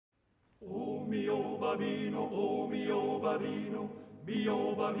mio babino, oh mio babino,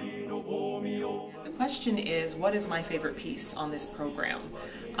 mio babino, oh mio. The question is, what is my favorite piece on this program?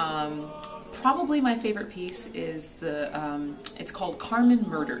 Probably my favorite piece is it's called Carmen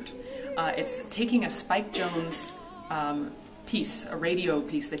Murdered. It's taking a Spike Jones piece, a radio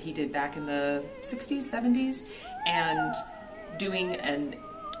piece that he did back in the 60s, 70s, and doing an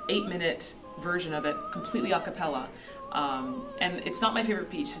 8-minute version of it completely a cappella. And it's not my favorite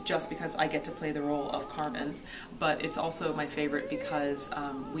piece just because I get to play the role of Carmen, but it's also my favorite because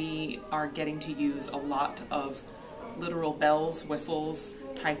we are getting to use a lot of literal bells, whistles,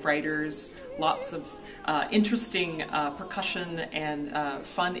 typewriters, lots of interesting percussion and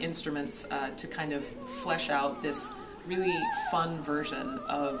fun instruments to kind of flesh out this really fun version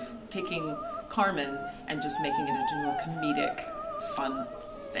of taking Carmen and just making it into a comedic, fun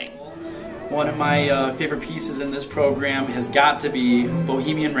thing. One of my favorite pieces in this program has got to be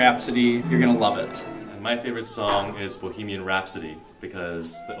Bohemian Rhapsody. You're gonna love it. And my favorite song is Bohemian Rhapsody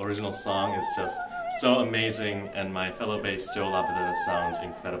because the original song is just so amazing, and my fellow bass Joe Lapizetta sounds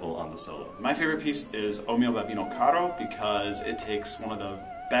incredible on the solo. My favorite piece is O mio babino caro because it takes one of the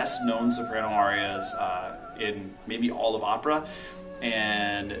best known soprano arias in maybe all of opera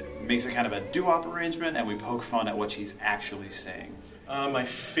and makes it kind of a doo-wop arrangement, and we poke fun at what she's actually saying. My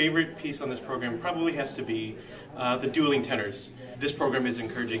favorite piece on this program probably has to be the dueling tenors. This program is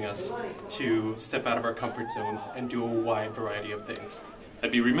encouraging us to step out of our comfort zones and do a wide variety of things.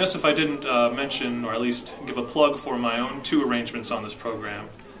 I'd be remiss if I didn't mention, or at least give a plug for my own 2 arrangements on this program.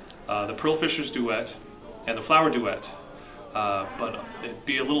 The Pearl Fishers Duet and the Flower Duet. But it'd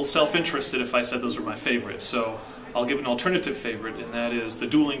be a little self-interested if I said those were my favorites, so I'll give an alternative favorite, and that is the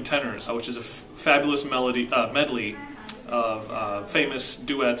Dueling Tenors, which is a fabulous medley of famous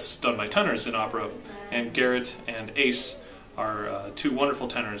duets done by tenors in opera, and Garrett and Ace are 2 wonderful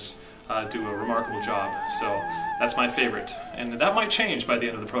tenors, do a remarkable job, so that's my favorite. And that might change by the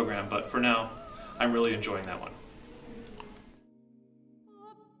end of the program, but for now, I'm really enjoying that one.